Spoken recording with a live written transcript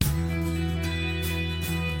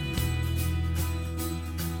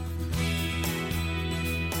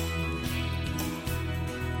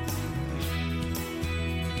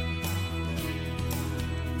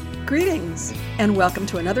Greetings, and welcome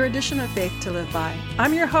to another edition of Faith to Live By.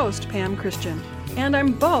 I'm your host, Pam Christian, and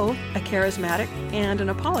I'm both a charismatic and an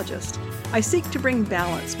apologist. I seek to bring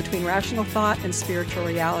balance between rational thought and spiritual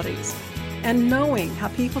realities. And knowing how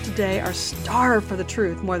people today are starved for the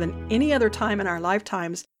truth more than any other time in our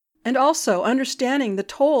lifetimes, and also understanding the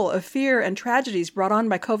toll of fear and tragedies brought on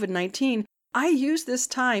by COVID-19, I use this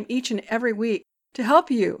time each and every week to help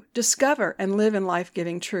you discover and live in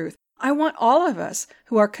life-giving truth. I want all of us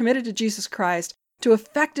who are committed to Jesus Christ to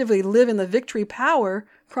effectively live in the victory power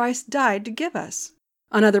Christ died to give us.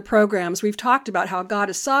 On other programs, we've talked about how God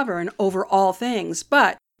is sovereign over all things,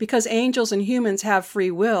 but because angels and humans have free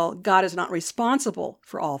will, God is not responsible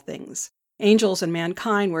for all things. Angels and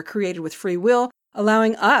mankind were created with free will,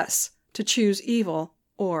 allowing us to choose evil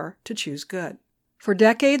or to choose good. For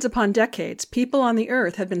decades upon decades, people on the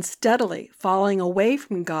earth have been steadily falling away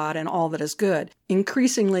from God and all that is good,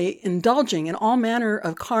 increasingly indulging in all manner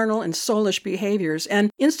of carnal and soulish behaviors,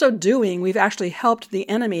 and in so doing, we've actually helped the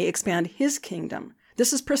enemy expand his kingdom.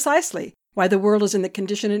 This is precisely why the world is in the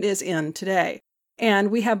condition it is in today.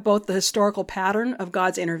 And we have both the historical pattern of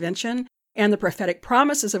God's intervention and the prophetic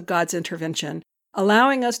promises of God's intervention,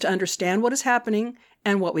 allowing us to understand what is happening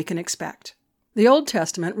and what we can expect. The Old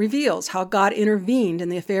Testament reveals how God intervened in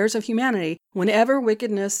the affairs of humanity whenever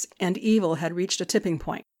wickedness and evil had reached a tipping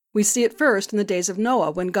point. We see it first in the days of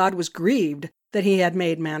Noah, when God was grieved that he had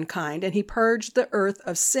made mankind, and he purged the earth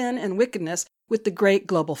of sin and wickedness with the great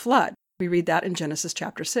global flood. We read that in Genesis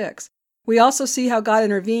chapter 6. We also see how God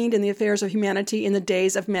intervened in the affairs of humanity in the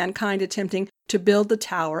days of mankind attempting to build the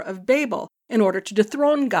Tower of Babel in order to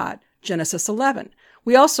dethrone God, Genesis 11.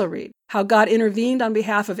 We also read how God intervened on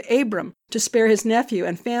behalf of Abram to spare his nephew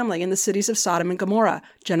and family in the cities of Sodom and Gomorrah,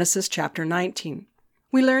 Genesis chapter 19.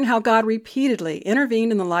 We learn how God repeatedly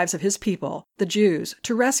intervened in the lives of his people, the Jews,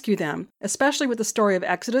 to rescue them, especially with the story of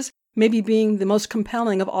Exodus, maybe being the most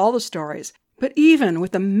compelling of all the stories. But even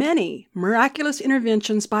with the many miraculous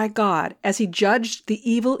interventions by God as he judged the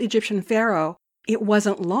evil Egyptian Pharaoh, it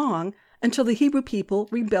wasn't long until the Hebrew people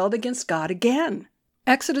rebelled against God again.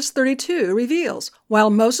 Exodus 32 reveals, while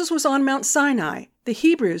Moses was on Mount Sinai, the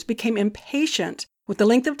Hebrews became impatient with the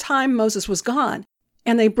length of time Moses was gone,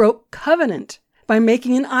 and they broke covenant by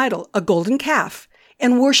making an idol, a golden calf,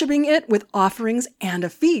 and worshiping it with offerings and a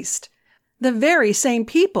feast. The very same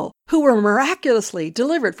people who were miraculously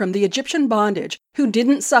delivered from the Egyptian bondage, who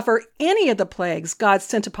didn't suffer any of the plagues God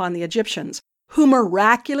sent upon the Egyptians, who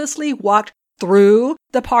miraculously walked through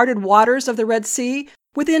the parted waters of the Red Sea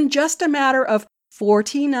within just a matter of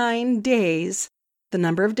 49 days, the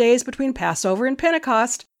number of days between Passover and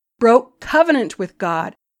Pentecost, broke covenant with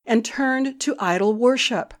God and turned to idol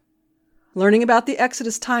worship. Learning about the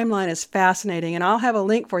Exodus timeline is fascinating, and I'll have a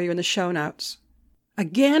link for you in the show notes.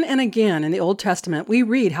 Again and again in the Old Testament, we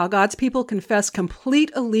read how God's people confess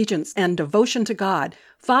complete allegiance and devotion to God,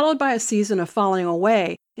 followed by a season of falling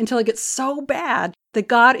away until it gets so bad that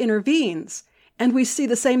God intervenes. And we see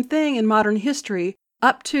the same thing in modern history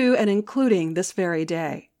up to and including this very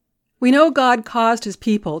day. We know God caused his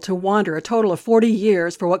people to wander a total of 40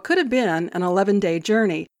 years for what could have been an 11-day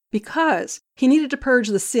journey because he needed to purge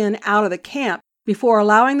the sin out of the camp before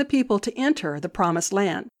allowing the people to enter the promised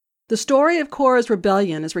land. The story of Korah's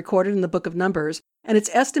rebellion is recorded in the book of Numbers, and it's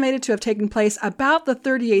estimated to have taken place about the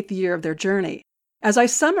 38th year of their journey. As I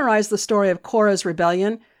summarize the story of Korah's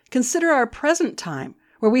rebellion, consider our present time,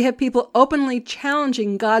 where we have people openly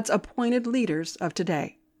challenging God's appointed leaders of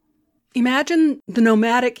today. Imagine the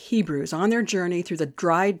nomadic Hebrews on their journey through the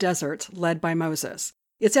dry desert led by Moses.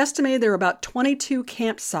 It's estimated there were about 22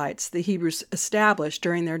 campsites the Hebrews established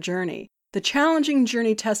during their journey. The challenging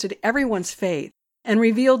journey tested everyone's faith and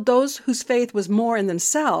revealed those whose faith was more in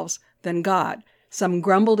themselves than God. Some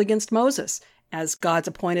grumbled against Moses as God's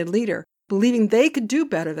appointed leader, believing they could do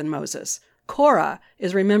better than Moses. Korah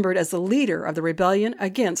is remembered as the leader of the rebellion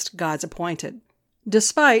against God's appointed.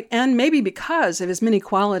 Despite, and maybe because of his many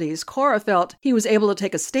qualities, Korah felt he was able to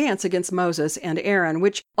take a stance against Moses and Aaron,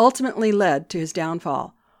 which ultimately led to his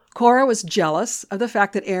downfall. Korah was jealous of the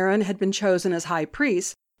fact that Aaron had been chosen as high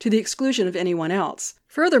priest to the exclusion of anyone else.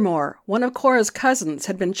 Furthermore, one of Korah's cousins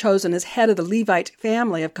had been chosen as head of the Levite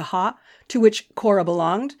family of Kahat, to which Korah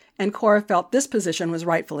belonged, and Korah felt this position was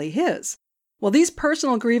rightfully his. Well, these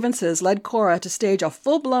personal grievances led Korah to stage a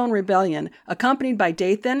full-blown rebellion accompanied by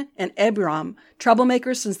Dathan and Abiram,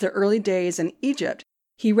 troublemakers since their early days in Egypt.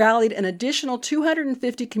 He rallied an additional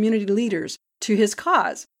 250 community leaders to his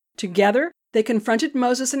cause. Together, they confronted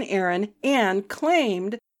Moses and Aaron and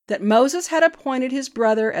claimed that Moses had appointed his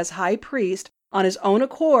brother as high priest on his own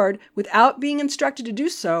accord without being instructed to do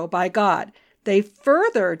so by God. they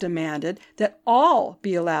further demanded that all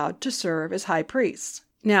be allowed to serve as high priests.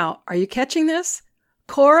 Now, are you catching this?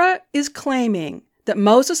 Korah is claiming that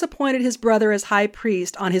Moses appointed his brother as high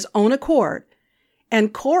priest on his own accord,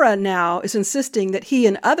 and Korah now is insisting that he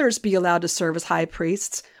and others be allowed to serve as high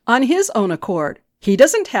priests on his own accord. He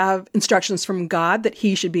doesn't have instructions from God that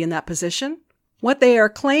he should be in that position. What they are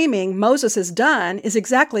claiming Moses has done is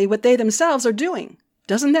exactly what they themselves are doing.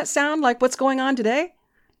 Doesn't that sound like what's going on today?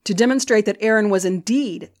 To demonstrate that Aaron was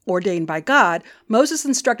indeed ordained by God, Moses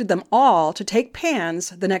instructed them all to take pans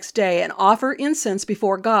the next day and offer incense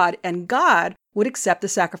before God, and God would accept the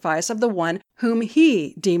sacrifice of the one whom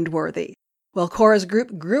he deemed worthy. Well, Korah's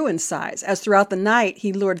group grew in size, as throughout the night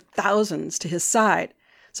he lured thousands to his side.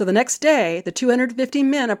 So the next day, the 250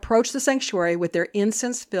 men approached the sanctuary with their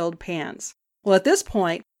incense-filled pans. Well, at this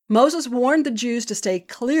point, Moses warned the Jews to stay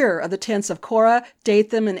clear of the tents of Korah,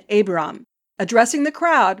 Dathan, and Abiram. Addressing the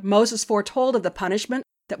crowd, Moses foretold of the punishment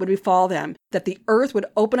that would befall them, that the earth would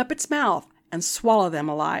open up its mouth and swallow them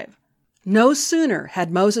alive. No sooner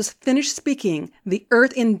had Moses finished speaking, the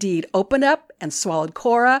earth indeed opened up and swallowed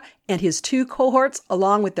Korah and his 2 cohorts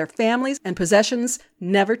along with their families and possessions,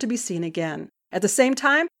 never to be seen again. At the same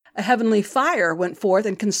time, a heavenly fire went forth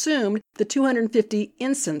and consumed the 250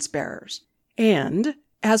 incense bearers. And,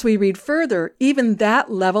 as we read further, even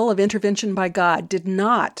that level of intervention by God did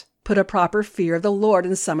not put a proper fear of the Lord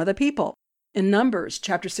in some of the people. In Numbers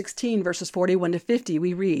chapter 16, verses 41 to 50,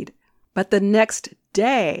 we read, "But the next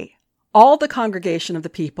day all the congregation of the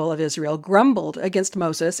people of Israel grumbled against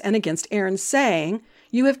Moses and against Aaron, saying,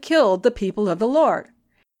 'You have killed the people of the Lord.'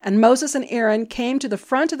 And Moses and Aaron came to the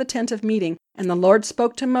front of the tent of meeting, and the Lord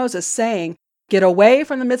spoke to Moses, saying, 'Get away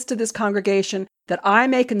from the midst of this congregation, that I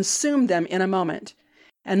may consume them in a moment.'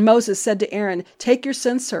 And Moses said to Aaron, 'Take your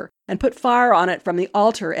censer, and put fire on it from the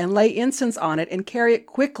altar, and lay incense on it, and carry it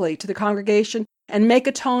quickly to the congregation, and make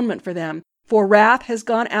atonement for them. For wrath has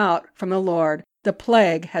gone out from the Lord, the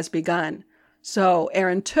plague has begun.' So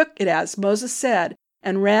Aaron took it as Moses said,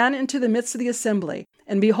 and ran into the midst of the assembly.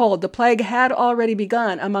 And behold, the plague had already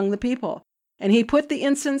begun among the people. And he put the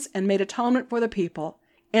incense and made atonement for the people.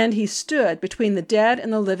 And he stood between the dead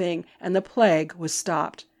and the living, and the plague was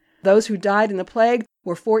stopped. Those who died in the plague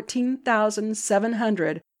were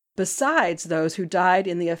 14,700, besides those who died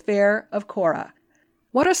in the affair of Korah."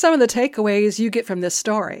 What are some of the takeaways you get from this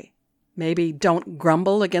story? Maybe don't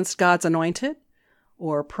grumble against God's anointed?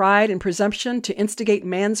 Or pride and presumption to instigate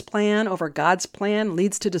man's plan over God's plan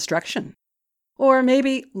leads to destruction? Or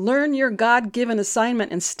maybe learn your God-given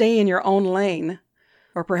assignment and stay in your own lane?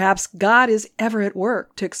 Or perhaps God is ever at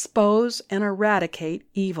work to expose and eradicate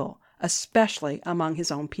evil, especially among his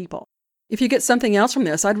own people. If you get something else from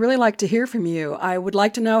this, I'd really like to hear from you. I would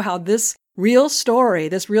like to know how this real story,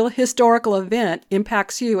 this real historical event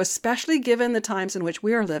impacts you, especially given the times in which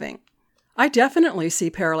we are living. I definitely see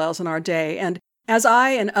parallels in our day, and as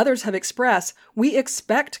I and others have expressed, we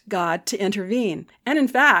expect God to intervene. And in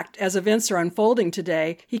fact, as events are unfolding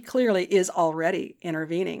today, he clearly is already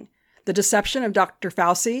intervening. The deception of Dr.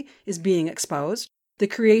 Fauci is being exposed. The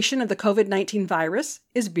creation of the COVID-19 virus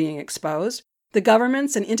is being exposed. The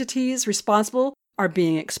governments and entities responsible are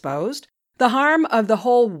being exposed. The harm of the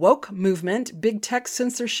whole woke movement, big tech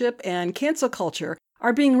censorship, and cancel culture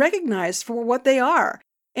are being recognized for what they are.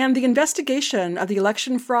 And the investigation of the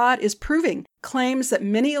election fraud is proving claims that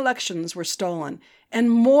many elections were stolen. And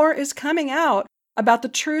more is coming out about the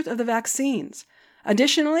truth of the vaccines.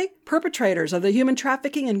 Additionally, perpetrators of the human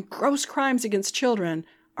trafficking and gross crimes against children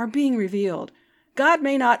are being revealed. God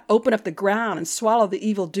may not open up the ground and swallow the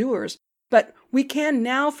evildoers, but we can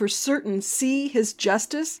now for certain see his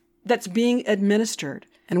justice that's being administered,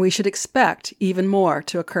 and we should expect even more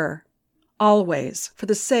to occur. Always, for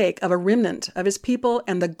the sake of a remnant of his people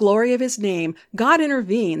and the glory of his name, God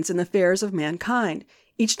intervenes in the affairs of mankind.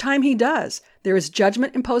 Each time he does, there is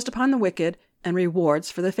judgment imposed upon the wicked and rewards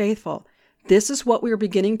for the faithful. This is what we are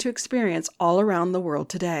beginning to experience all around the world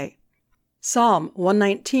today. Psalm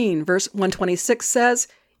 119, verse 126 says,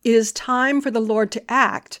 "It is time for the Lord to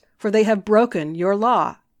act, for they have broken your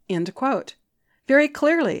law." End quote. Very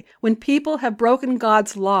clearly, when people have broken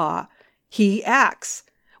God's law, he acts.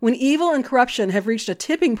 When evil and corruption have reached a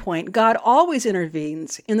tipping point, God always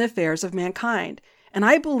intervenes in the affairs of mankind. And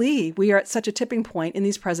I believe we are at such a tipping point in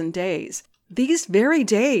these present days. These very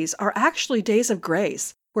days are actually days of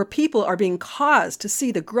grace, where people are being caused to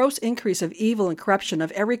see the gross increase of evil and corruption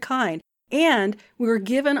of every kind, and we are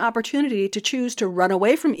given opportunity to choose to run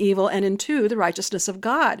away from evil and into the righteousness of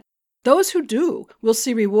God. Those who do will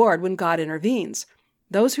see reward when God intervenes.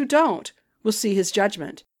 Those who don't will see his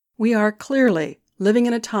judgment. We are clearly living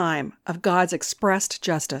in a time of God's expressed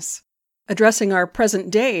justice. Addressing our present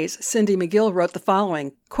days, Cindy McGill wrote the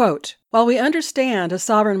following, quote, "While we understand a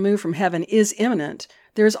sovereign move from heaven is imminent,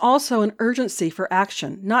 there is also an urgency for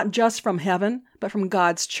action, not just from heaven, but from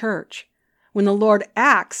God's church. When the Lord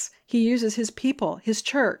acts, He uses His people, His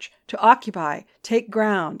church, to occupy, take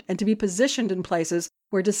ground, and to be positioned in places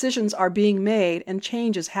where decisions are being made and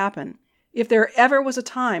changes happen. If there ever was a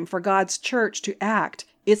time for God's church to act,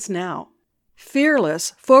 it's now.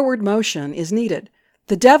 Fearless forward motion is needed.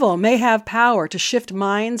 The devil may have power to shift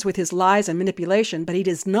minds with his lies and manipulation, but he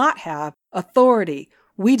does not have authority.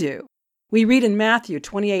 We do. We read in Matthew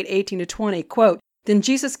 28:18-20, quote, "Then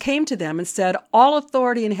Jesus came to them and said, 'All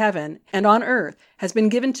authority in heaven and on earth has been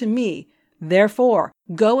given to me. Therefore,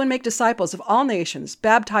 go and make disciples of all nations,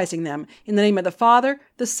 baptizing them in the name of the Father,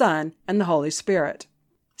 the Son, and the Holy Spirit.'"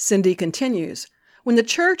 Cindy continues, "When the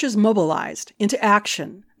church is mobilized into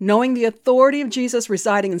action, knowing the authority of Jesus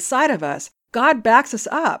residing inside of us, God backs us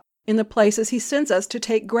up in the places He sends us to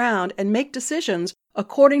take ground and make decisions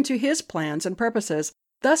according to His plans and purposes,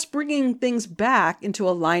 thus bringing things back into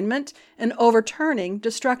alignment and overturning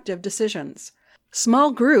destructive decisions.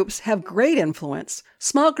 Small groups have great influence.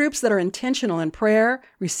 Small groups that are intentional in prayer,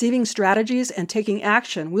 receiving strategies, and taking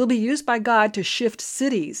action will be used by God to shift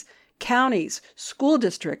cities, counties, school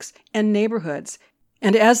districts, and neighborhoods.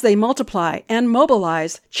 And as they multiply and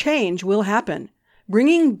mobilize, change will happen,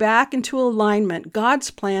 bringing back into alignment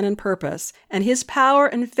God's plan and purpose, and His power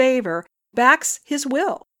and favor backs His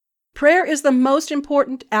will. Prayer is the most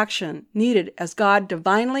important action needed as God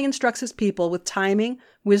divinely instructs His people with timing,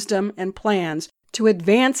 wisdom, and plans to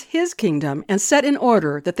advance His kingdom and set in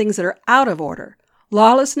order the things that are out of order.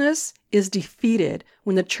 Lawlessness is defeated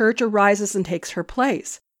when the church arises and takes her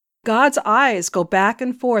place. God's eyes go back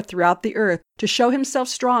and forth throughout the earth to show Himself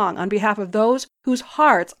strong on behalf of those whose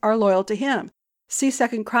hearts are loyal to Him. See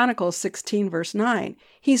 2 Chronicles 16, verse 9.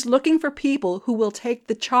 He's looking for people who will take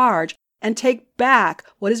the charge and take back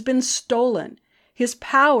what has been stolen. His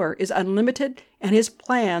power is unlimited and His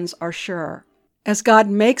plans are sure. As God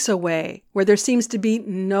makes a way where there seems to be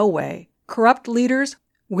no way, corrupt leaders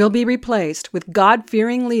will be replaced with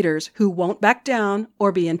God-fearing leaders who won't back down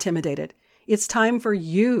or be intimidated. It's time for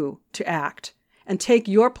you to act and take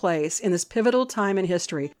your place in this pivotal time in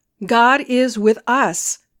history. God is with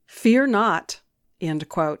us. Fear not. End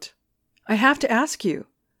quote. I have to ask you,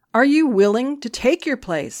 are you willing to take your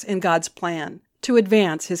place in God's plan to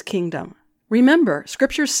advance His kingdom? Remember,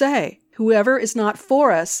 scriptures say, whoever is not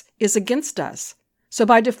for us is against us. So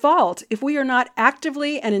by default, if we are not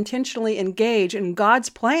actively and intentionally engaged in God's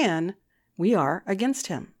plan, we are against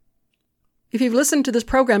Him. If you've listened to this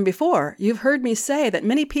program before, you've heard me say that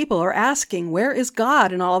many people are asking, where is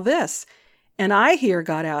God in all of this? And I hear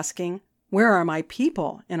God asking, where are my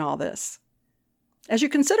people in all this? As you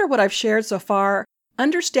consider what I've shared so far,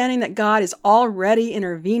 understanding that God is already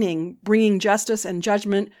intervening, bringing justice and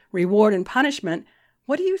judgment, reward and punishment,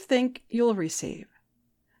 what do you think you'll receive?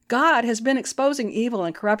 God has been exposing evil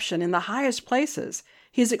and corruption in the highest places.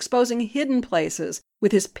 He's exposing hidden places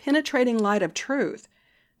with His penetrating light of truth.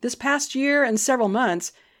 This past year and several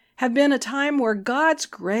months have been a time where God's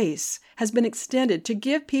grace has been extended to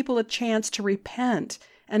give people a chance to repent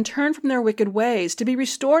and turn from their wicked ways, to be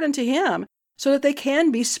restored unto Him, so that they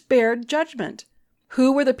can be spared judgment.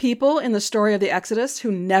 Who were the people in the story of the Exodus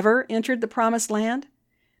who never entered the promised land?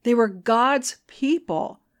 They were God's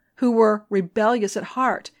people who were rebellious at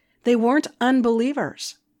heart. They weren't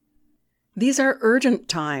unbelievers. These are urgent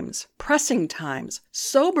times, pressing times,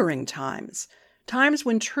 sobering times, times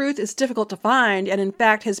when truth is difficult to find and in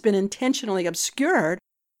fact has been intentionally obscured.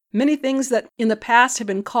 Many things that in the past have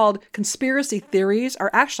been called conspiracy theories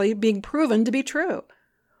are actually being proven to be true.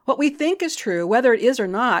 What we think is true, whether it is or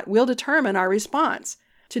not, will determine our response.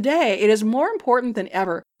 Today, it is more important than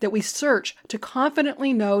ever that we search to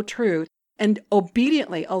confidently know truth and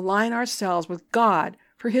obediently align ourselves with God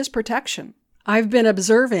for His protection. I've been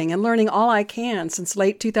observing and learning all I can since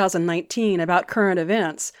late 2019 about current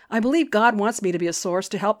events. I believe God wants me to be a source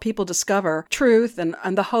to help people discover truth and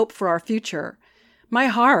the hope for our future. My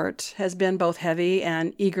heart has been both heavy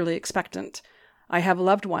and eagerly expectant. I have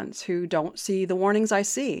loved ones who don't see the warnings I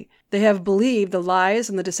see. They have believed the lies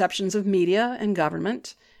and the deceptions of media and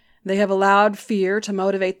government. They have allowed fear to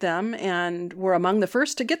motivate them and were among the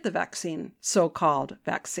first to get the vaccine, so-called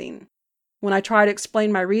vaccine. When I try to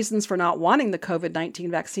explain my reasons for not wanting the COVID-19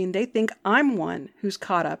 vaccine, they think I'm one who's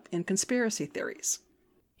caught up in conspiracy theories.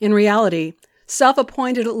 In reality,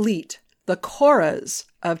 self-appointed elite, the Korahs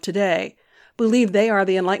of today, believe they are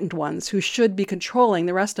the enlightened ones who should be controlling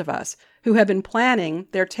the rest of us, who have been planning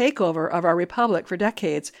their takeover of our republic for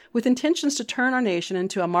decades with intentions to turn our nation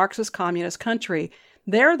into a Marxist communist country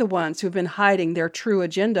They're the ones who've been hiding their true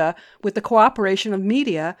agenda with the cooperation of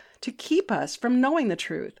media to keep us from knowing the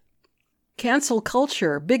truth. Cancel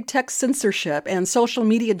culture, big tech censorship, and social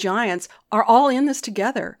media giants are all in this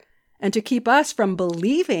together. And to keep us from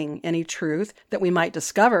believing any truth that we might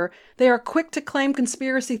discover, they are quick to claim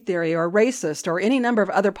conspiracy theory or racist or any number of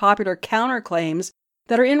other popular counterclaims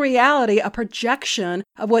that are in reality a projection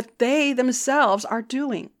of what they themselves are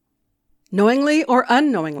doing. Knowingly or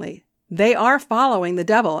unknowingly, they are following the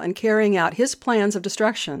devil and carrying out his plans of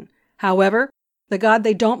destruction. However, the God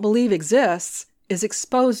they don't believe exists is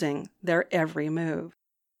exposing their every move.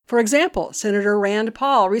 For example, Senator Rand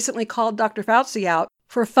Paul recently called Dr. Fauci out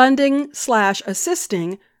for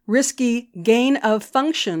funding/assisting risky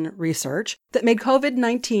gain-of-function research that made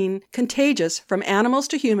COVID-19 contagious from animals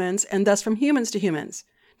to humans and thus from humans to humans.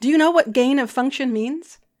 Do you know what gain-of-function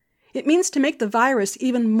means? It means to make the virus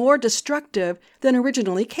even more destructive than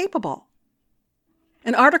originally capable.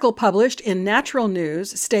 An article published in Natural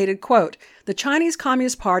News stated, quote, "The Chinese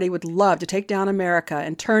Communist Party would love to take down America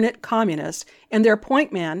and turn it communist, and their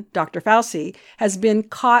point man, Dr. Fauci, has been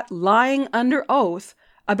caught lying under oath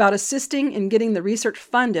about assisting in getting the research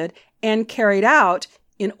funded and carried out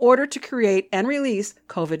in order to create and release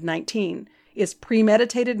COVID-19. It's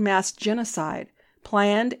premeditated mass genocide,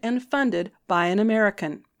 planned and funded by an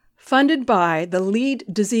American. Funded by the lead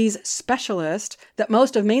disease specialist that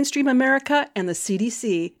most of mainstream America and the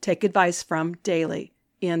CDC take advice from daily."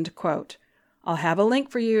 End quote. I'll have a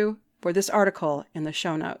link for you for this article in the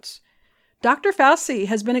show notes. Dr. Fauci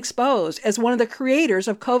has been exposed as one of the creators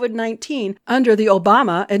of COVID-19 under the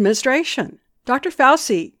Obama administration. Dr.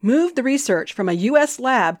 Fauci moved the research from a U.S.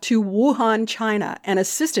 lab to Wuhan, China, and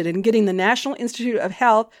assisted in getting the National Institute of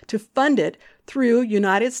Health to fund it through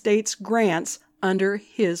United States grants under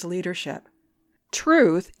his leadership.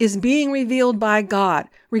 Truth is being revealed by God,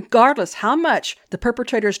 regardless how much the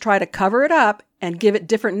perpetrators try to cover it up and give it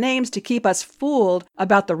different names to keep us fooled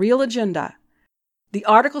about the real agenda. The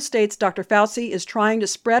article states Dr. Fauci is trying to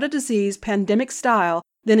spread a disease pandemic style,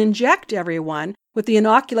 then inject everyone with the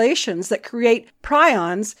inoculations that create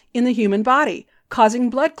prions in the human body, causing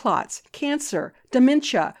blood clots, cancer,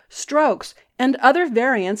 dementia, strokes, and other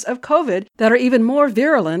variants of COVID that are even more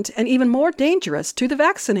virulent and even more dangerous to the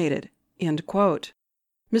vaccinated. End quote.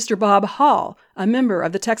 Mr. Bob Hall, a member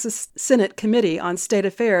of the Texas Senate Committee on State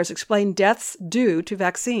Affairs, explained deaths due to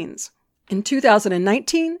vaccines. In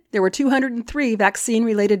 2019, there were 203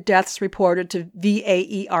 vaccine-related deaths reported to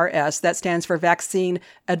VAERS, that stands for Vaccine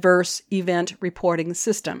Adverse Event Reporting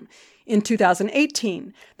System. In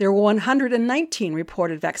 2018, there were 119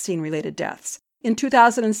 reported vaccine-related deaths. In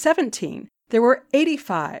 2017, there were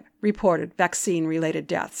 85 reported vaccine-related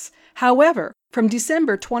deaths. However, from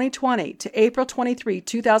December 2020 to April 23,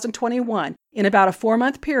 2021, in about a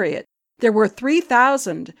 4-month period, there were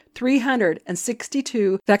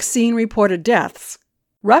 3,362 vaccine-reported deaths,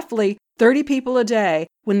 roughly 30 people a day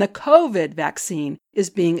when the COVID vaccine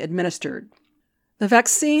is being administered. The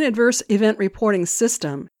Vaccine Adverse Event Reporting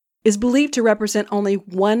System is believed to represent only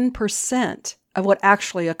 1% of what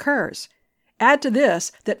actually occurs. Add to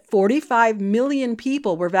this that 45 million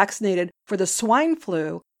people were vaccinated for the swine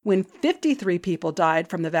flu when 53 people died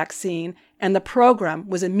from the vaccine, and the program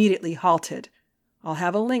was immediately halted. I'll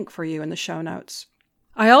have a link for you in the show notes.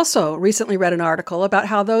 I also recently read an article about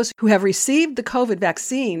how those who have received the COVID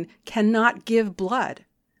vaccine cannot give blood.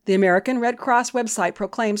 The American Red Cross website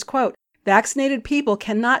proclaims, quote, "Vaccinated people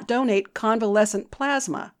cannot donate convalescent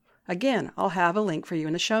plasma." Again, I'll have a link for you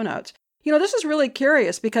in the show notes. You know, this is really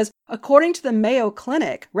curious because according to the Mayo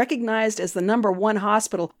Clinic, recognized as the #1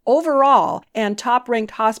 hospital overall and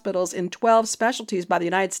top-ranked hospitals in 12 specialties by the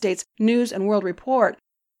United States News and World Report,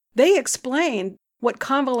 they explained what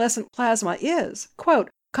convalescent plasma is.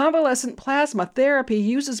 Quote, "Convalescent plasma therapy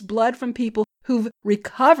uses blood from people who've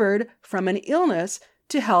recovered from an illness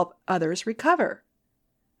to help others recover."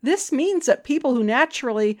 This means that people who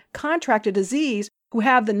naturally contract a disease, who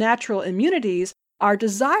have the natural immunities, are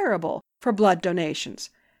desirable for blood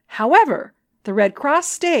donations. However, the Red Cross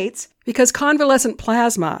states, because convalescent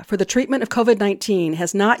plasma for the treatment of COVID-19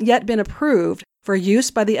 has not yet been approved for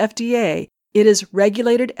use by the FDA, it is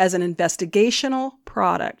regulated as an investigational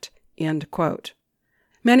product. End quote.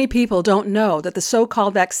 Many people don't know that the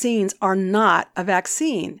so-called vaccines are not a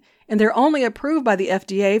vaccine, and they're only approved by the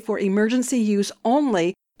FDA for emergency use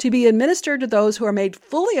only, to be administered to those who are made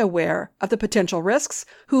fully aware of the potential risks,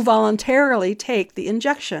 who voluntarily take the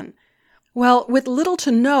injection. Well, with little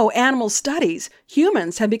to no animal studies,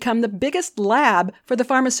 humans have become the biggest lab for the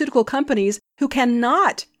pharmaceutical companies who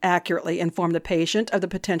cannot accurately inform the patient of the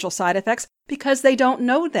potential side effects because they don't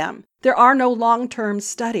know them. There are no long-term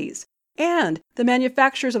studies. And the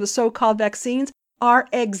manufacturers of the so-called vaccines are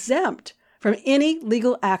exempt from any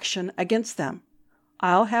legal action against them.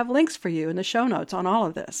 I'll have links for you in the show notes on all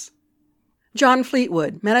of this. John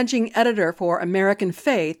Fleetwood, managing editor for American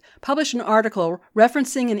Faith, published an article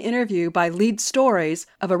referencing an interview by Lead Stories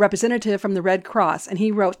of a representative from the Red Cross, and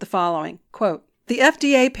he wrote the following, quote, "The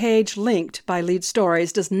FDA page linked by Lead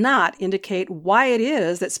Stories does not indicate why it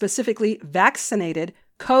is that specifically vaccinated,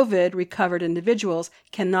 COVID-recovered individuals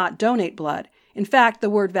cannot donate blood. In fact, the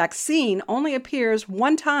word vaccine only appears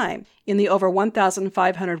one time in the over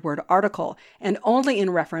 1,500-word article, and only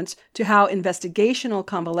in reference to how investigational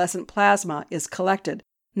convalescent plasma is collected,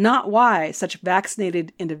 not why such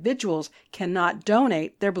vaccinated individuals cannot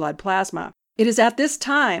donate their blood plasma. It is at this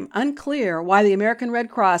time unclear why the American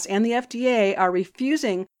Red Cross and the FDA are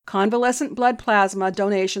refusing convalescent blood plasma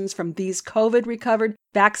donations from these COVID-recovered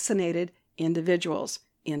vaccinated individuals."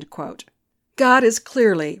 End quote. God is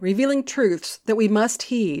clearly revealing truths that we must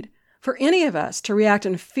heed. For any of us to react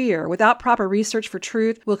in fear without proper research for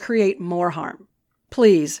truth will create more harm.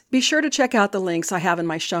 Please be sure to check out the links I have in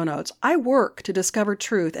my show notes. I work to discover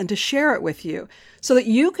truth and to share it with you so that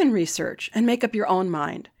you can research and make up your own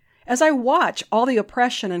mind. As I watch all the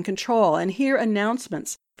oppression and control and hear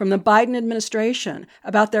announcements from the Biden administration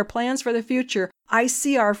about their plans for the future, I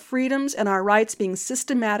see our freedoms and our rights being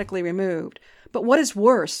systematically removed. But what is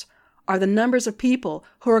worse are the numbers of people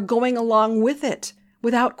who are going along with it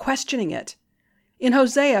without questioning it. In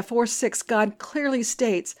Hosea 4:6, God clearly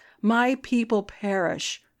states, "My people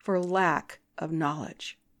perish for lack of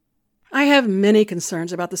knowledge." I have many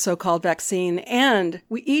concerns about the so-called vaccine, and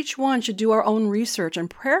we each one should do our own research and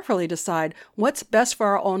prayerfully decide what's best for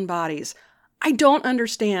our own bodies. I don't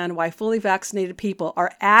understand why fully vaccinated people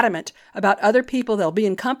are adamant about other people they'll be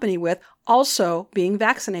in company with also being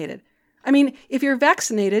vaccinated. I mean, if you're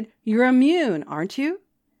vaccinated, you're immune, aren't you?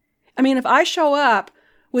 I mean, if I show up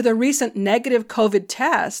with a recent negative COVID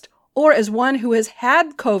test, or as one who has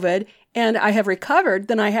had COVID and I have recovered,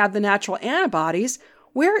 then I have the natural antibodies,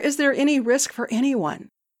 where is there any risk for anyone?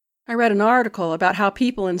 I read an article about how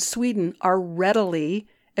people in Sweden are readily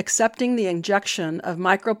accepting the injection of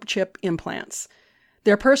microchip implants.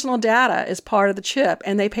 Their personal data is part of the chip,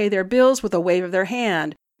 and they pay their bills with a wave of their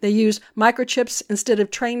hand. They use microchips instead of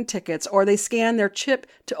train tickets, or they scan their chip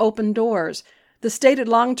to open doors. The stated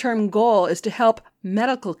long-term goal is to help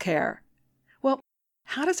medical care. Well,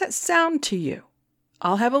 how does that sound to you?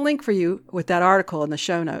 I'll have a link for you with that article in the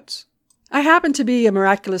show notes. I happen to be a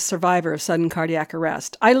miraculous survivor of sudden cardiac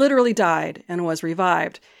arrest. I literally died and was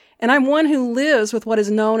revived. And I'm one who lives with what is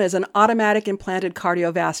known as an automatic implanted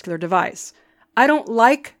cardiovascular device. I don't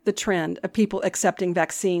like the trend of people accepting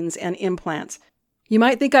vaccines and implants. You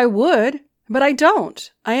might think I would, but I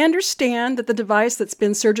don't. I understand that the device that's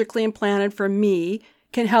been surgically implanted for me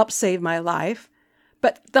can help save my life.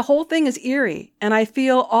 But the whole thing is eerie, and I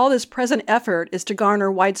feel all this present effort is to garner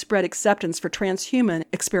widespread acceptance for transhuman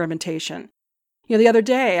experimentation. The other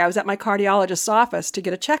day, I was at my cardiologist's office to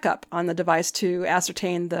get a checkup on the device to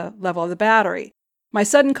ascertain the level of the battery. My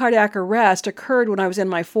sudden cardiac arrest occurred when I was in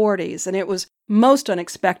my 40s, and it was most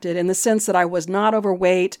unexpected in the sense that I was not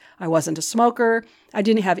overweight, I wasn't a smoker, I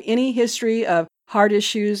didn't have any history of heart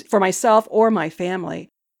issues for myself or my family.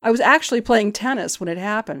 I was actually playing tennis when it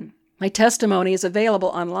happened. My testimony is available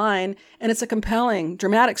online, and it's a compelling,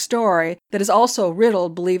 dramatic story that is also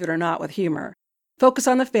riddled, believe it or not, with humor. Focus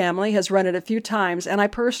on the Family has run it a few times, and I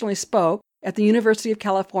personally spoke at the University of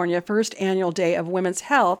California First Annual Day of Women's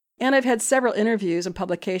Health, and I've had several interviews and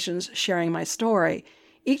publications sharing my story.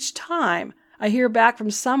 Each time, I hear back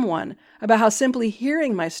from someone about how simply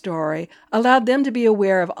hearing my story allowed them to be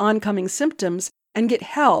aware of oncoming symptoms and get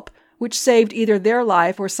help, which saved either their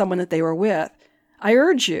life or someone that they were with. I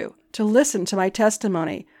urge you to listen to my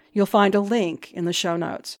testimony. You'll find a link in the show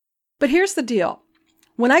notes. But here's the deal.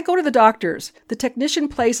 When I go to the doctors, the technician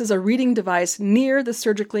places a reading device near the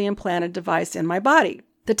surgically implanted device in my body.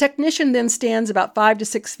 The technician then stands about 5 to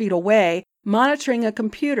 6 feet away, monitoring a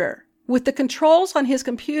computer. With the controls on his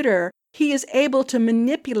computer, he is able to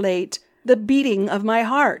manipulate the beating of my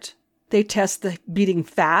heart. They test the beating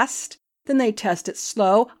fast, then they test it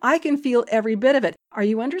slow. I can feel every bit of it. Are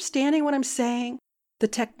you understanding what I'm saying? The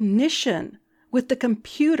technician with the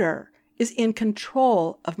computer is in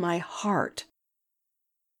control of my heart.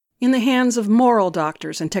 In the hands of moral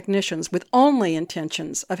doctors and technicians with only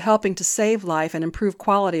intentions of helping to save life and improve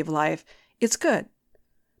quality of life, it's good.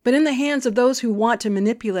 But in the hands of those who want to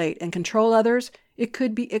manipulate and control others, it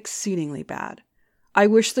could be exceedingly bad. I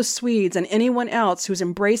wish the Swedes and anyone else who's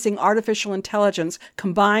embracing artificial intelligence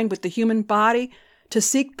combined with the human body to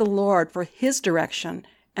seek the Lord for His direction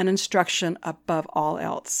and instruction above all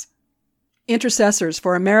else. Intercessors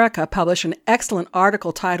for America published an excellent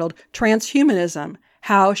article titled Transhumanism,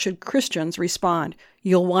 How Should Christians Respond?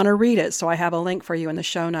 You'll want to read it, so I have a link for you in the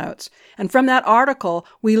show notes. And from that article,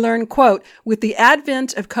 we learn, quote, with the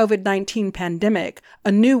advent of COVID-19 pandemic,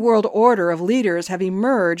 a new world order of leaders have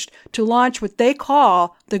emerged to launch what they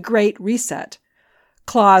call the Great Reset.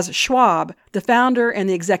 Klaus Schwab, the founder and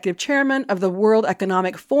the executive chairman of the World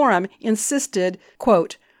Economic Forum, insisted,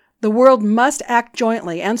 quote, the world must act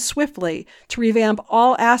jointly and swiftly to revamp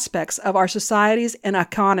all aspects of our societies and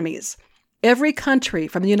economies. Every country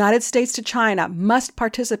from the United States to China must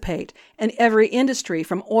participate, and every industry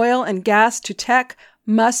from oil and gas to tech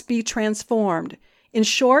must be transformed. In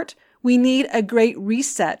short, we need a great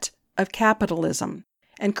reset of capitalism.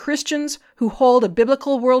 And Christians who hold a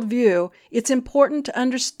biblical worldview, it's important to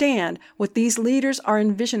understand what these leaders are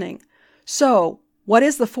envisioning. So, what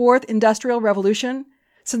is the Fourth Industrial Revolution?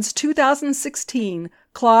 Since 2016,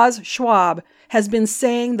 Klaus Schwab has been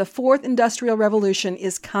saying the Fourth Industrial Revolution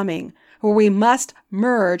is coming, where we must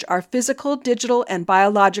merge our physical, digital, and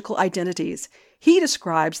biological identities. He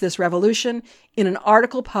describes this revolution in an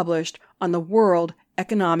article published on the World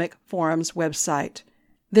Economic Forum's website.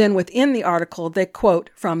 Then within the article, they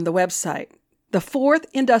quote from the website, the Fourth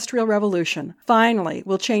Industrial Revolution finally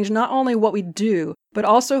will change not only what we do, but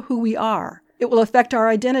also who we are. It will affect our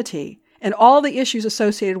identity and all the issues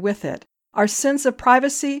associated with it, our sense of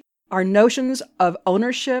privacy, our notions of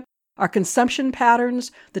ownership, our consumption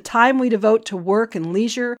patterns, the time we devote to work and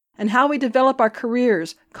leisure, and how we develop our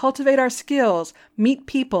careers, cultivate our skills, meet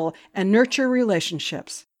people, and nurture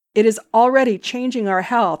relationships. It is already changing our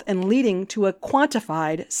health and leading to a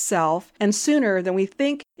quantified self, and sooner than we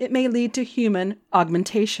think, it may lead to human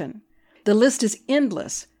augmentation. The list is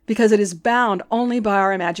endless because it is bound only by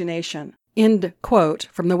our imagination. End quote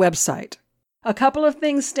from the website. A couple of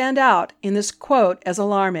things stand out in this quote as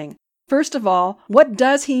alarming. First of all, what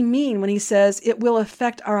does he mean when he says it will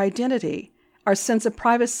affect our identity, our sense of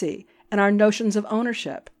privacy, and our notions of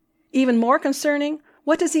ownership? Even more concerning,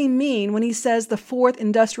 what does he mean when he says the Fourth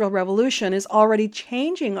Industrial Revolution is already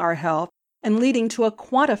changing our health and leading to a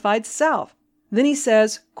quantified self? Then he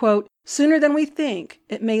says, quote, sooner than we think,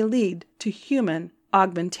 it may lead to human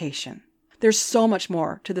augmentation. There's so much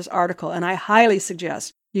more to this article, and I highly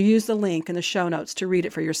suggest you use the link in the show notes to read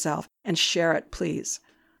it for yourself and share it, please.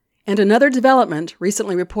 And another development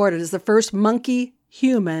recently reported is the first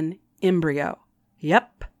monkey-human embryo.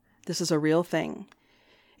 Yep, this is a real thing.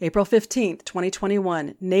 April 15th,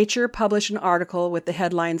 2021, Nature published an article with the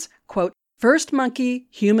headlines, quote, First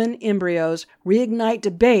monkey-human embryos reignite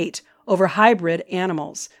debate over hybrid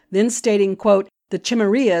animals, then stating, quote, the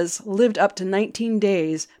chimeras lived up to 19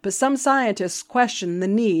 days, but some scientists question the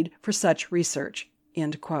need for such research,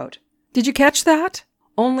 end quote. Did you catch that?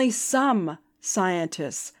 Only some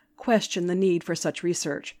scientists question the need for such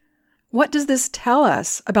research. What does this tell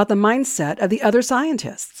us about the mindset of the other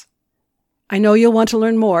scientists? I know you'll want to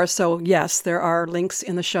learn more, so yes, there are links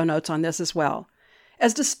in the show notes on this as well.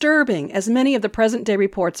 As disturbing as many of the present-day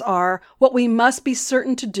reports are, what we must be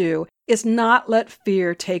certain to do is not let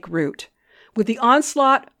fear take root. With the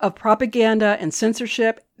onslaught of propaganda and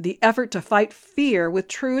censorship, the effort to fight fear with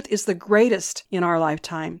truth is the greatest in our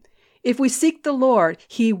lifetime. If we seek the Lord,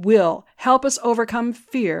 He will help us overcome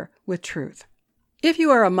fear with truth. If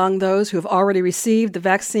you are among those who have already received the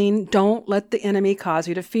vaccine, don't let the enemy cause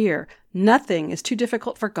you to fear. Nothing is too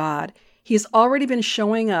difficult for God. He has already been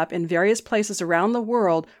showing up in various places around the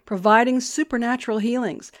world, providing supernatural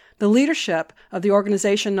healings. The leadership of the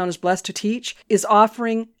organization known as Blessed to Teach is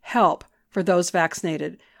offering help for those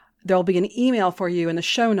vaccinated. There will be an email for you in the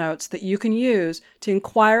show notes that you can use to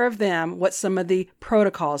inquire of them what some of the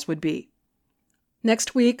protocols would be.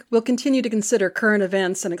 Next week, we'll continue to consider current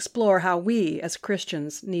events and explore how we, as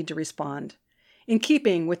Christians, need to respond. In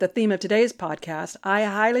keeping with the theme of today's podcast, I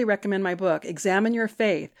highly recommend my book, Examine Your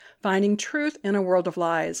Faith, Finding Truth in a World of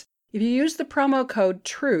Lies. If you use the promo code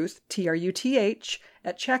TRUTH, T-R-U-T-H,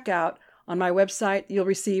 at checkout on my website, you'll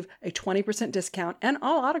receive a 20% discount, and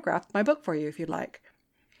I'll autograph my book for you if you'd like.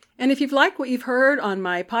 And if you've liked what you've heard on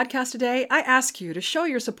my podcast today, I ask you to show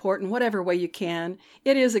your support in whatever way you can.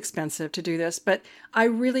 It is expensive to do this, but I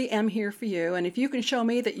really am here for you. And if you can show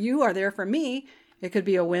me that you are there for me, it could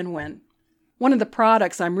be a win-win. One of the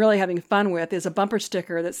products I'm really having fun with is a bumper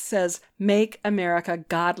sticker that says, Make America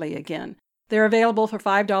Godly Again. They're available for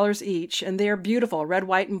 $5 each, and they're beautiful red,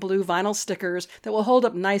 white, and blue vinyl stickers that will hold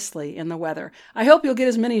up nicely in the weather. I hope you'll get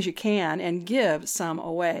as many as you can and give some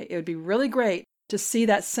away. It would be really great to see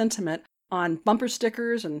that sentiment on bumper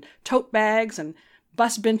stickers and tote bags and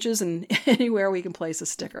bus benches and anywhere we can place a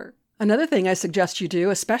sticker. Another thing I suggest you do,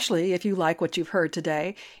 especially if you like what you've heard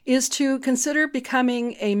today, is to consider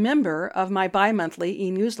becoming a member of my bi-monthly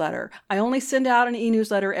e-newsletter. I only send out an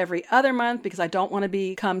e-newsletter every other month because I don't want to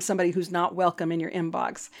become somebody who's not welcome in your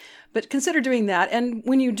inbox. But consider doing that. And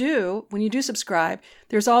when you do subscribe,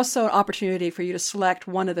 there's also an opportunity for you to select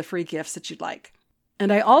one of the free gifts that you'd like.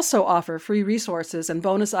 And I also offer free resources and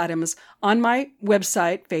bonus items on my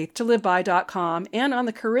website, faithtoliveby.com, and on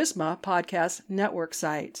the Charisma Podcast Network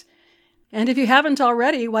site. And if you haven't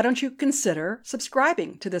already, why don't you consider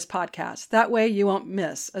subscribing to this podcast? That way you won't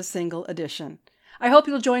miss a single edition. I hope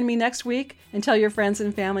you'll join me next week and tell your friends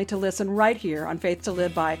and family to listen right here on Faith to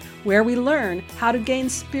Live By, where we learn how to gain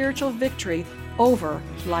spiritual victory over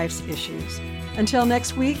life's issues. Until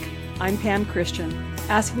next week, I'm Pam Christian,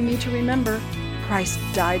 asking you to remember Christ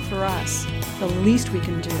died for us. The least we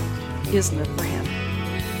can do is live for Him.